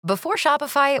Before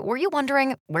Shopify, were you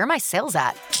wondering, where are my sales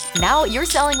at? Now you're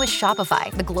selling with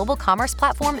Shopify, the global commerce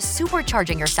platform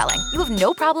supercharging your selling. You have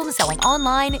no problem selling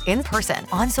online, in person,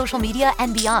 on social media,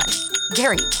 and beyond.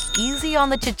 Gary, easy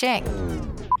on the cha-ching.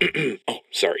 Oh,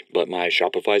 sorry, but my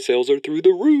Shopify sales are through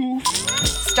the roof.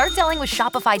 Start selling with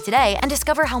Shopify today and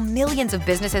discover how millions of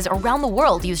businesses around the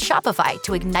world use Shopify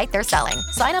to ignite their selling.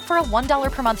 Sign up for a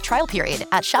 $1 per month trial period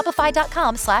at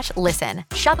shopify.com/listen.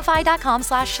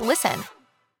 Shopify.com/listen.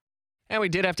 And we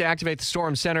did have to activate the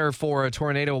Storm Center for a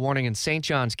tornado warning in St.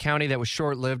 Johns County that was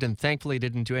short-lived and thankfully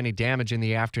didn't do any damage in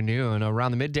the afternoon.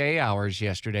 Around the midday hours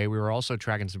yesterday, we were also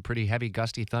tracking some pretty heavy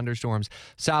gusty thunderstorms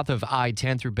south of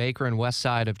I-10 through Baker and west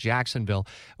side of Jacksonville.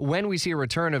 When we see a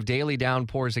return of daily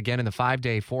downpours again in the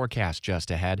 5-day forecast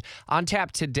just ahead. On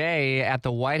tap today at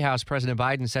the White House, President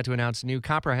Biden set to announce a new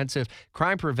comprehensive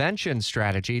crime prevention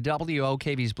strategy.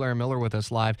 WOKV's Blair Miller with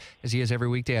us live, as he is every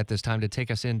weekday at this time, to take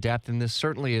us in depth. And this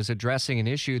certainly is addressing an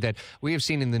issue that we have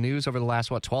seen in the news over the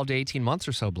last, 12 to 18 months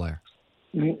or so, Blair.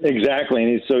 Exactly.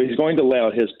 And so he's going to lay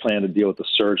out his plan to deal with the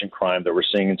surge in crime that we're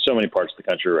seeing in so many parts of the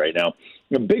country right now.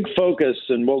 A big focus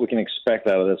and what we can expect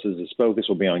out of this is his focus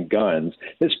will be on guns.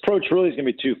 This approach really is going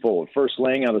to be twofold. First,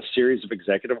 laying out a series of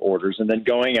executive orders and then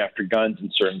going after guns in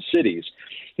certain cities.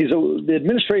 The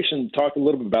administration talked a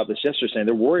little bit about this yesterday, saying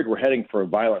they're worried we're heading for a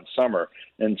violent summer.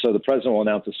 And so the president will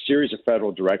announce a series of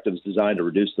federal directives designed to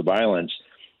reduce the violence.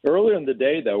 Earlier in the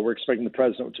day, though, we're expecting the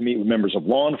president to meet with members of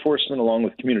law enforcement along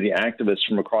with community activists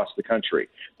from across the country.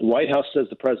 The White House says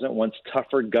the president wants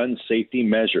tougher gun safety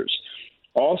measures.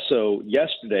 Also,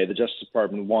 yesterday, the Justice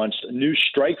Department launched new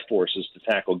strike forces to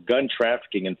tackle gun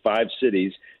trafficking in 5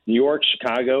 cities: New York,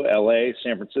 Chicago, L.A.,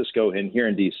 San Francisco, and here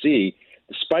in D.C.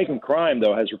 The spike in crime,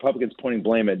 though, has Republicans pointing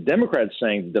blame at Democrats,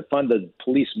 saying the defund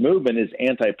police movement is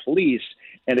anti-police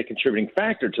and a contributing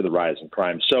factor to the rise in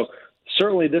crime. So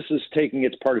certainly this is taking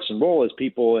its partisan role as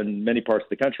people in many parts of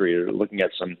the country are looking at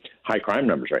some high crime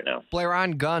numbers right now. Blair,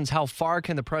 on guns, how far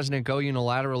can the president go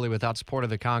unilaterally without support of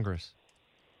the Congress?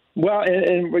 Well,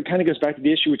 and it kind of goes back to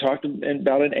the issue we talked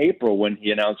about in April when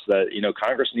he announced that,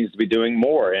 Congress needs to be doing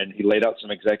more, and he laid out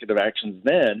some executive actions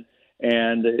then.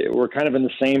 And we're kind of in the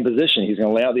same position. He's going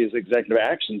to lay out these executive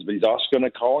actions, but he's also going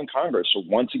to call on Congress. So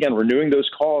once again, renewing those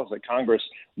calls that Congress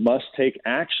must take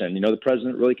action. The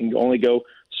president really can only go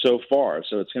so far.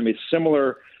 So it's going to be a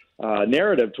similar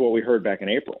narrative to what we heard back in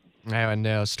April. And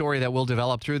a story that will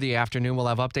develop through the afternoon. We'll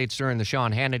have updates during the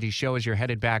Sean Hannity Show as you're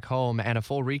headed back home, and a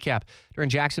full recap during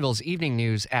Jacksonville's evening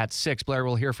news at 6. Blair,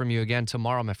 we'll hear from you again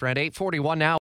tomorrow, my friend. 8:41 now.